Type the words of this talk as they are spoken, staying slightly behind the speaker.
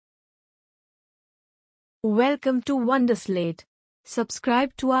Welcome to Wonderslate.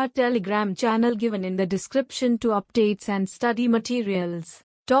 Subscribe to our Telegram channel given in the description to updates and study materials.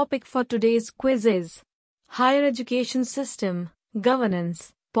 Topic for today's quiz is Higher Education System,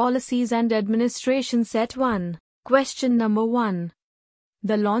 Governance, Policies and Administration Set-1. Question number 1.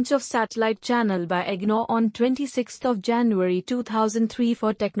 The launch of satellite channel by IGNOU on 26th of January 2003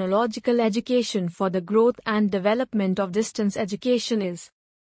 for technological education for the growth and development of distance education is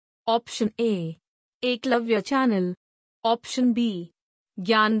Option A. Eklavya channel. Option B.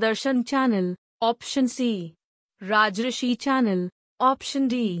 Gyan Darshan channel. Option C. Rajrishi channel. Option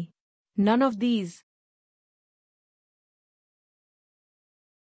D. None of these.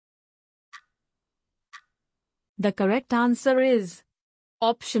 The correct answer is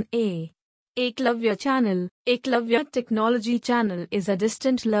Option A. Eklavya channel. Eklavya Technology Channel is a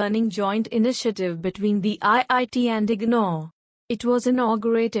distant learning joint initiative between the IIT and IGNOU. It was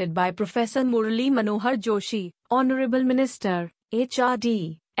inaugurated by Professor Murali Manohar Joshi, Honorable Minister,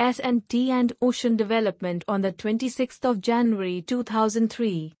 HRD, S&T and Ocean Development on the 26th of January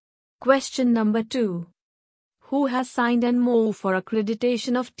 2003. Question number 2. Who has signed an MoU for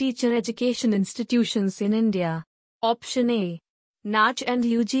accreditation of teacher education institutions in India? Option A. NAAC and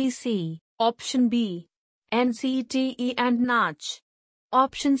U.C.C. Option B. NCTE and NAAC.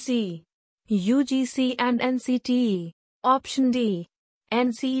 Option C. U.G.C and NCTE. Option D.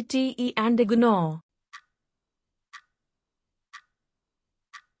 NCTE and IGNOU.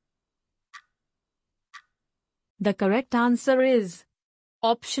 The correct answer is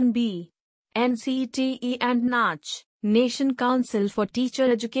Option B. NCTE and NAAC. Nation Council for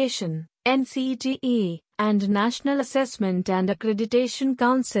Teacher Education, NCTE, and National Assessment and Accreditation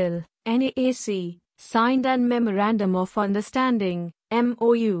Council, NAAC, signed an Memorandum of Understanding,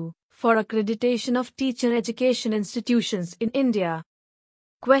 MOU, for accreditation of teacher education institutions in India.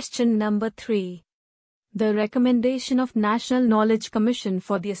 Question number 3. The recommendation of National Knowledge Commission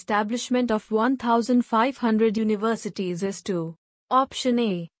for the establishment of 1,500 universities is to Option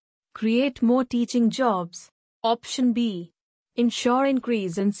A. Create more teaching jobs. Option B. Ensure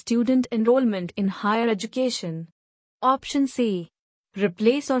increase in student enrollment in higher education. Option C.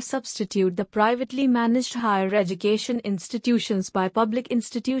 Replace or substitute the privately managed higher education institutions by public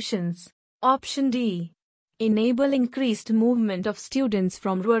institutions. Option D. Enable increased movement of students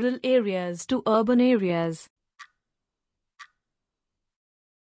from rural areas to urban areas.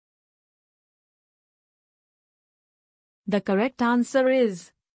 The correct answer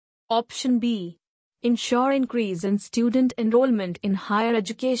is Option B. Ensure increase in student enrollment in higher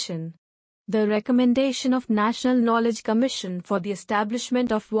education. The recommendation of National Knowledge Commission for the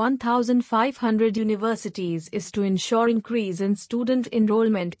establishment of 1,500 universities is to ensure increase in student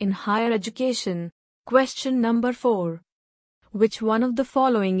enrollment in higher education. Question number 4. Which one of the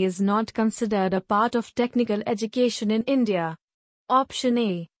following is not considered a part of technical education in India? Option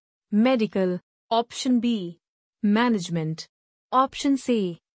A. Medical. Option B. Management. Option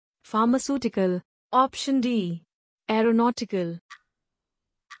C. Pharmaceutical. Option D. Aeronautical.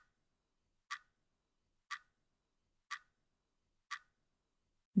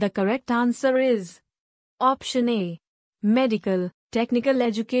 The correct answer is Option A. Medical. Technical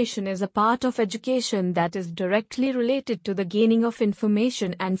education is a part of education that is directly related to the gaining of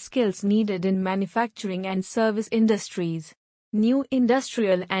information and skills needed in manufacturing and service industries. New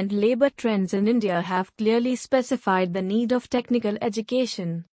industrial and labor trends in India have clearly specified the need of technical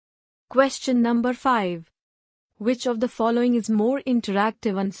education. Question number 5. Which of the following is more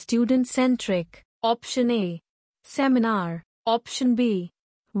interactive and student-centric? Option A. Seminar. Option B.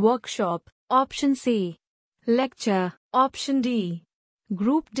 Workshop. Option C. Lecture. Option D.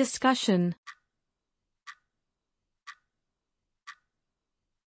 Group discussion.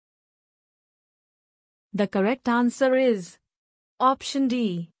 The correct answer is Option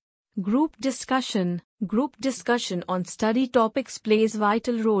D. Group discussion. Group discussion on study topics plays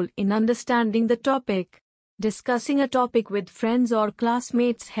vital role in understanding the topic. Discussing a topic with friends or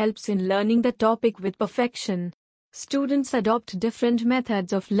classmates helps in learning the topic with perfection. Students adopt different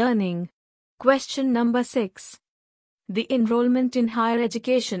methods of learning. Question number 6. The enrollment in higher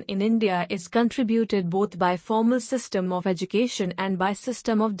education in India is contributed both by formal system of education and by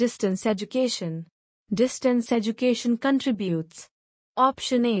system of distance education. Distance education contributes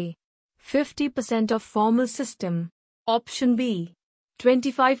Option A. 50% of formal system. Option B.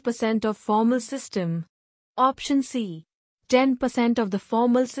 25% of formal system. Option C. 10% of the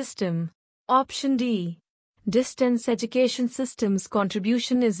formal system. Option D. Distance education system's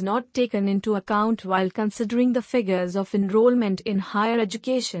contribution is not taken into account while considering the figures of enrollment in higher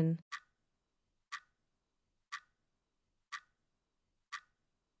education.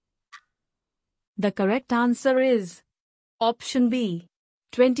 The correct answer is option B.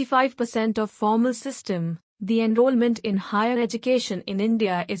 25% of formal system. The enrollment in higher education in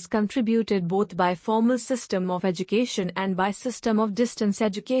India is contributed both by formal system of education and by system of distance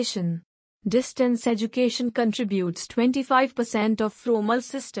education. Distance education contributes 25% of formal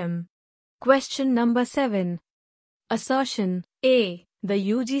system. Question number 7. Assertion. A. The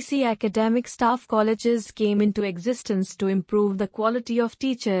U.G.C. academic staff colleges came into existence to improve the quality of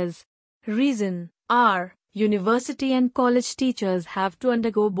teachers. Reason. R. University and college teachers have to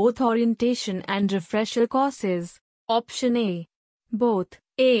undergo both orientation and refresher courses. Option A. Both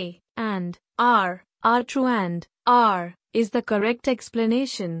A and R are true and R is the correct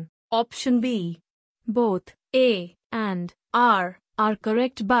explanation. Option B. Both A and R are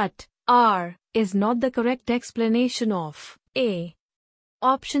correct but R is not the correct explanation of A.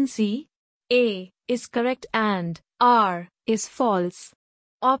 Option C. A is correct and R is false.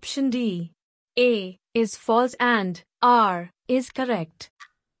 Option D. A is false and R is correct.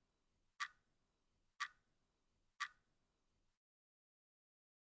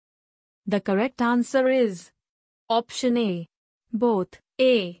 The correct answer is option A. Both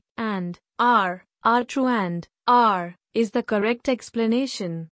A and R are true and R is the correct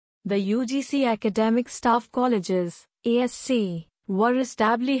explanation. The UGC academic staff colleges, ASC, were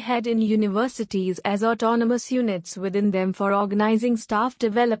established in universities as autonomous units within them for organizing staff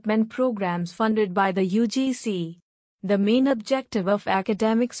development programs funded by the UGC. The main objective of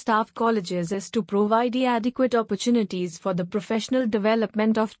academic staff colleges is to provide adequate opportunities for the professional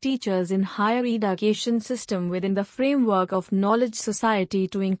development of teachers in higher education system within the framework of knowledge society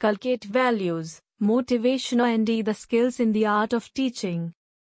to inculcate values, motivation and the skills in the art of teaching.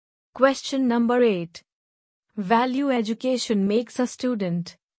 Question number 8. Value education makes a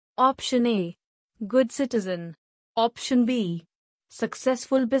student. Option A. Good citizen. Option B.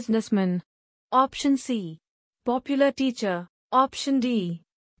 Successful businessman. Option C. Popular teacher. Option D.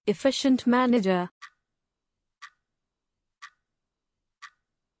 Efficient manager.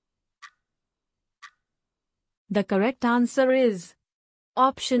 The correct answer is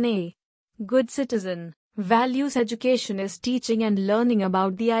option A. Good citizen. Values education is teaching and learning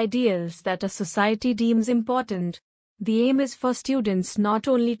about the ideals that a society deems important. The aim is for students not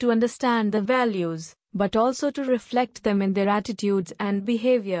only to understand the values, but also to reflect them in their attitudes and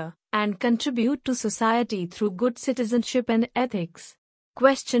behavior, and contribute to society through good citizenship and ethics.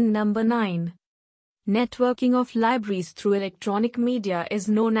 Question number 9. Networking of libraries through electronic media is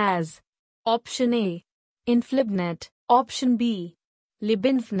known as option A. Inflibnet. Option B.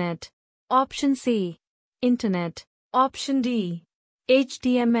 Libinfnet. Option C. Internet. Option D.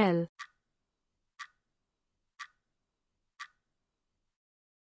 HTML.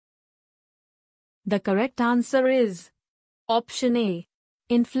 The correct answer is option A.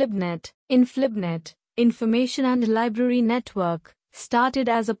 Inflibnet. Inflibnet, Information and Library Network, started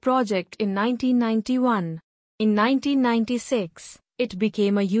as a project in 1991. In 1996, it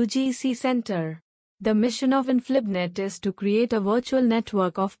became a UGC center. The mission of Inflibnet is to create a virtual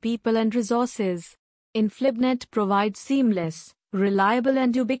network of people and resources. Inflibnet provides seamless, reliable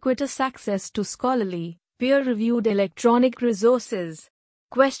and ubiquitous access to scholarly, peer-reviewed electronic resources.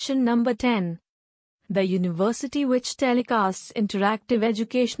 Question number 10. The university which telecasts interactive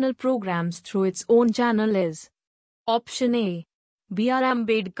educational programs through its own channel is option A. B.R.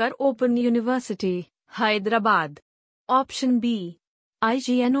 Ambedkar Open University, Hyderabad. Option B.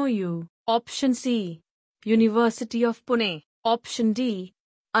 IGNOU. Option C. University of Pune. Option D.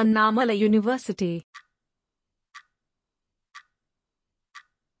 Annamalai University.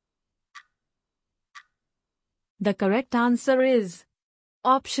 The correct answer is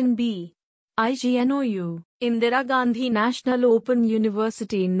option B. IGNOU. Indira Gandhi National Open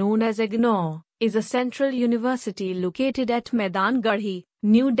University, known as IGNOU, is a central university located at Maidangarhi,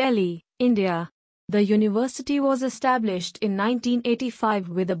 New Delhi, India. The university was established in 1985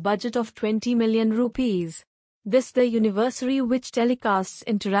 with a budget of 20 million rupees. This the university which telecasts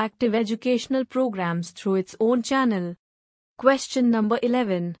interactive educational programs through its own channel. Question number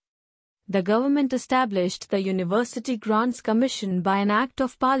 11. The government established the University Grants Commission by an Act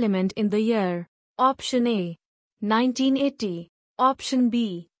of Parliament in the year option A. 1980, option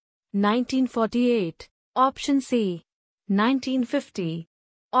B. 1948, option C. 1950,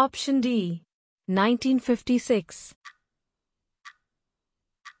 option D. 1956.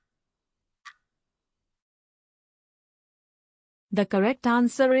 The correct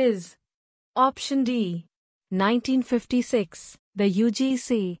answer is option D. 1956. The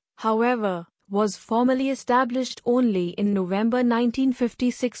UGC, however, was formally established only in November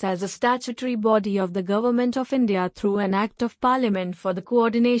 1956 as a statutory body of the Government of India through an Act of Parliament for the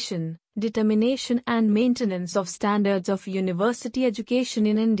coordination, Determination and maintenance of standards of university education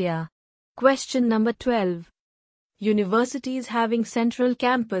in India. Question number 12. Universities having central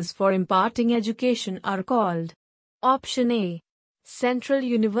campus for imparting education are called. Option A. Central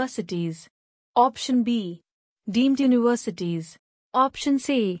universities. Option B. Deemed universities. Option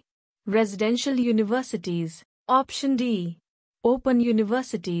C. Residential universities. Option D. Open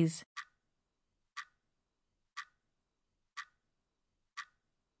universities.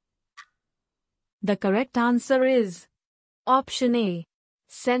 The correct answer is Option A.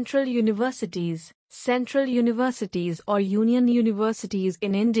 Central universities. Central universities or union universities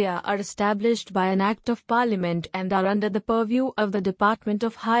in India are established by an Act of Parliament and are under the purview of the Department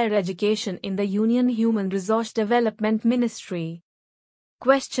of Higher Education in the Union Human Resource Development Ministry.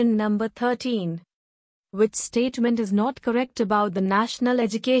 Question number 13. Which statement is not correct about the National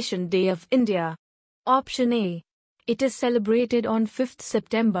Education Day of India? Option A. It is celebrated on 5th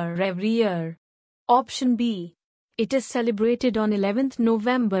September every year. Option B. It is celebrated on 11th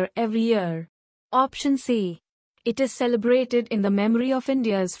November every year. Option C. It is celebrated in the memory of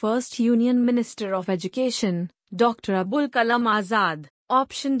India's first Union Minister of Education, Dr. Abul Kalam Azad.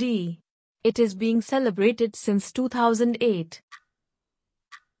 Option D. It is being celebrated since 2008.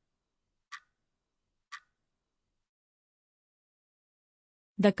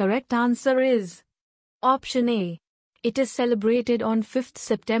 The correct answer is Option A. It is celebrated on 5th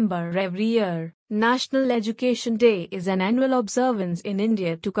September every year. National Education Day is an annual observance in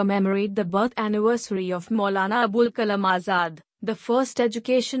India to commemorate the birth anniversary of Maulana Abul Kalam Azad, the first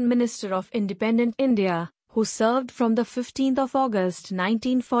Education Minister of independent India, who served from the 15th of August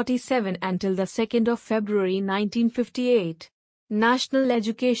 1947 until the 2nd of February 1958. National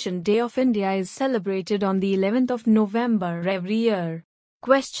Education Day of India is celebrated on the 11th of November every year.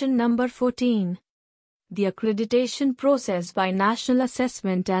 Question number 14. The accreditation process by National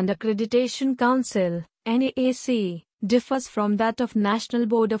Assessment and Accreditation Council, NAAC, differs from that of National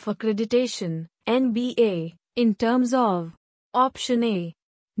Board of Accreditation, NBA, in terms of Option A.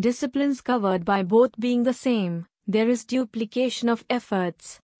 Disciplines covered by both being the same, there is duplication of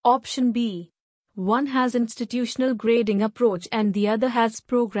efforts. Option B. One has institutional grading approach and the other has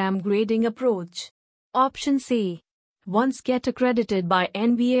program grading approach. Option C. Once get accredited by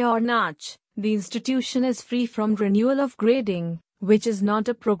NBA or NAAC, the institution is free from renewal of grading, which is not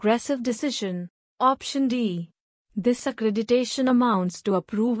a progressive decision. Option D. This accreditation amounts to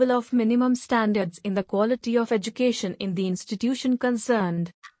approval of minimum standards in the quality of education in the institution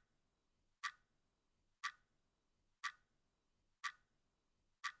concerned.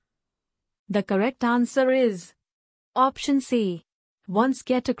 The correct answer is Option C. Once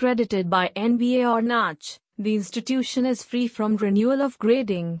get accredited by NBA or NAAC, the institution is free from renewal of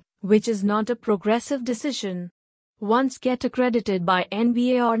grading, which is not a progressive decision. Once get accredited by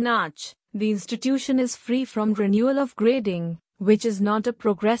NBA or NAAC, the institution is free from renewal of grading, which is not a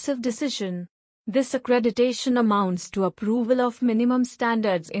progressive decision. This accreditation amounts to approval of minimum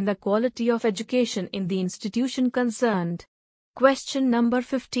standards in the quality of education in the institution concerned. Question number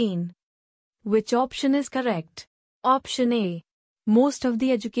 15. Which option is correct? Option A. Most of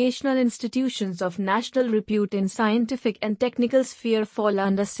the educational institutions of national repute in scientific and technical sphere fall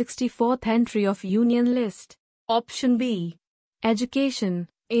under 64th entry of Union list. Option B. Education,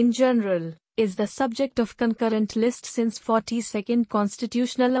 in general, is the subject of concurrent list since 42nd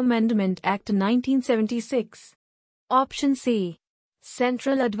Constitutional Amendment Act 1976. Option C.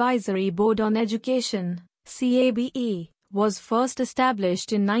 Central Advisory Board on Education, CABE, was first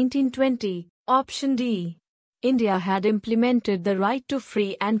established in 1920. Option D. India had implemented the right to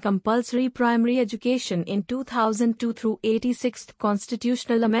free and compulsory primary education in 2002 through 86th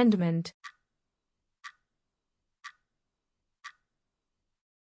Constitutional Amendment.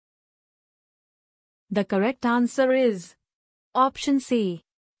 The correct answer is Option C.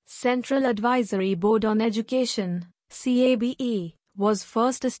 Central Advisory Board on Education, CABE, was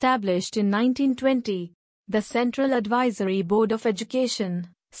first established in 1920. The Central Advisory Board of Education,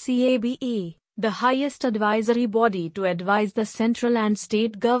 CABE, the highest advisory body to advise the central and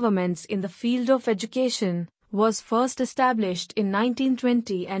state governments in the field of education, was first established in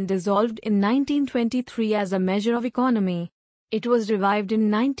 1920 and dissolved in 1923 as a measure of economy. It was revived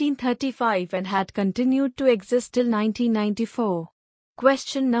in 1935 and had continued to exist till 1994.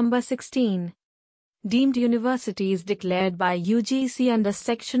 Question number 16. Deemed universities declared by U.C.C. under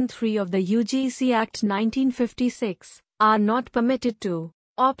Section 3 of the U.C.C. Act 1956 are not permitted to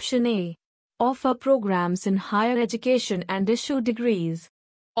Option A. Offer programs in higher education and issue degrees.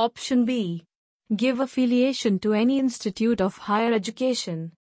 Option B. Give affiliation to any institute of higher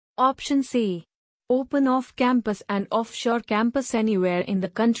education. Option C. open off-campus and offshore campus anywhere in the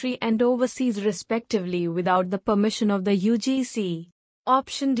country and overseas respectively without the permission of the U.C.C.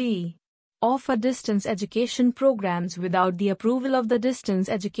 Option D. Offer distance education programs without the approval of the Distance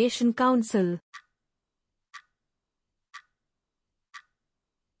Education Council.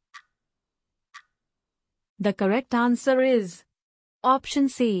 The correct answer is Option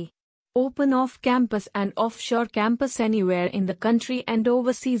C. Open off-campus and offshore campus anywhere in the country and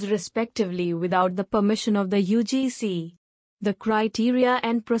overseas respectively without the permission of the U.C.C. The criteria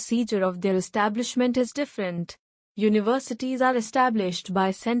and procedure of their establishment is different. Universities are established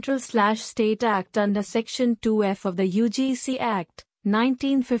by Central/State Act under Section 2F of the U.C.C. Act,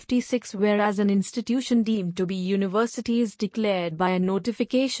 1956, whereas an institution deemed to be university is declared by a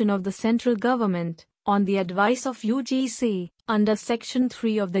notification of the central government, on the advice of U.C.C., under Section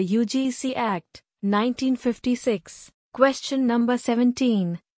 3 of the U.C.C. Act, 1956. Question number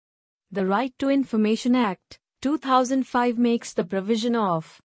 17. The Right to Information Act, 2005 makes the provision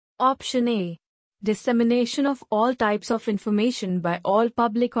of Option A. Dissemination of all types of information by all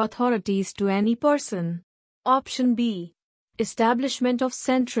public authorities to any person. Option B. Establishment of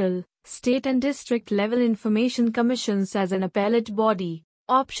central, state and district level information commissions as an appellate body.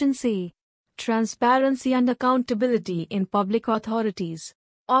 Option C. Transparency and accountability in public authorities.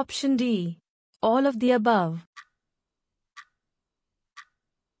 Option D. All of the above.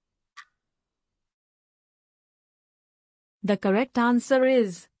 The correct answer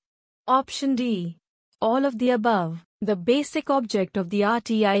is Option D. All of the above. The basic object of the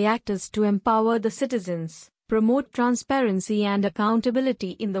RTI Act is to empower the citizens, promote transparency and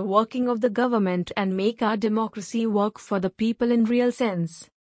accountability in the working of the government and make our democracy work for the people in real sense.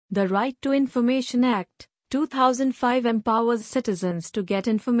 The Right to Information Act, 2005 empowers citizens to get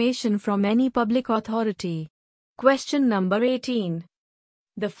information from any public authority. Question number 18.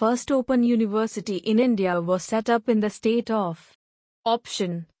 The first open university in India was set up in the state of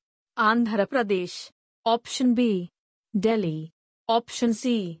Option Andhra Pradesh. Option B. Delhi. Option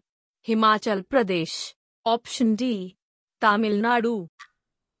C. Himachal Pradesh. Option D. Tamil Nadu.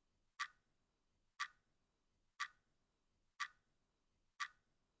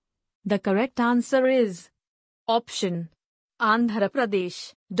 The correct answer is Option Andhra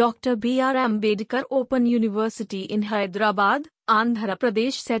Pradesh. Dr. B.R. Ambedkar Open University in Hyderabad, Andhra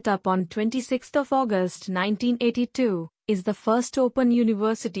Pradesh, set up on 26 August 1982, is the first open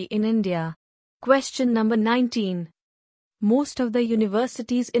university in India. Question number 19. Most of the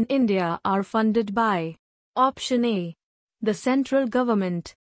universities in India are funded by Option A. The central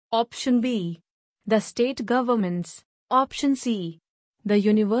government. Option B. The state governments. Option C. The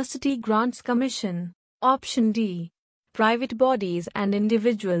University Grants Commission. Option D. Private bodies and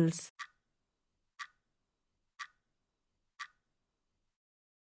individuals.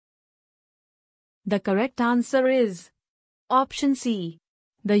 The correct answer is Option C.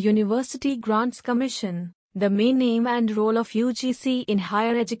 The University Grants Commission. The main aim and role of UGC in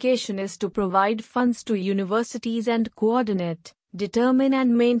higher education is to provide funds to universities and coordinate, determine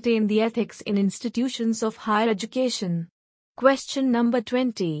and maintain the ethics in institutions of higher education. Question number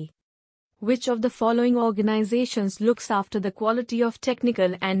 20. Which of the following organizations looks after the quality of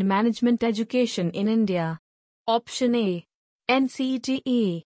technical and management education in India? Option A.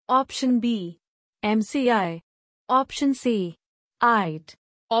 NCTE. Option B. MCI. Option C. IGNOU.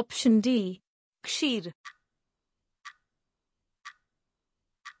 Option D. CSIR.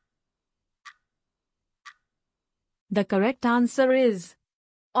 The correct answer is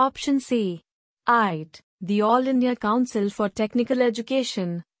Option C. IGNOU. The All India Council for Technical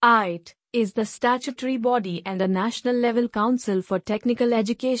Education, IGNOU, is the statutory body and a national-level council for technical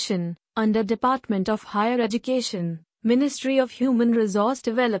education, under Department of Higher Education, Ministry of Human Resource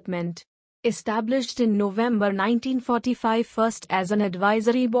Development. Established in November 1945 first as an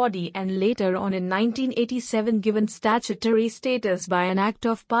advisory body and later on in 1987 given statutory status by an Act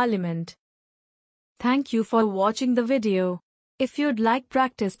of Parliament. Thank you for watching the video. If you'd like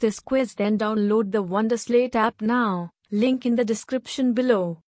practice this quiz, then download the Wonderslate app now, link in the description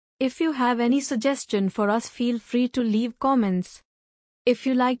below. If you have any suggestion for us, feel free to leave comments. If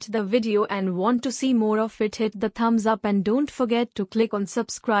you liked the video and want to see more of it, hit the thumbs up and don't forget to click on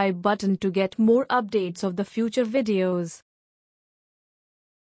subscribe button to get more updates of the future videos.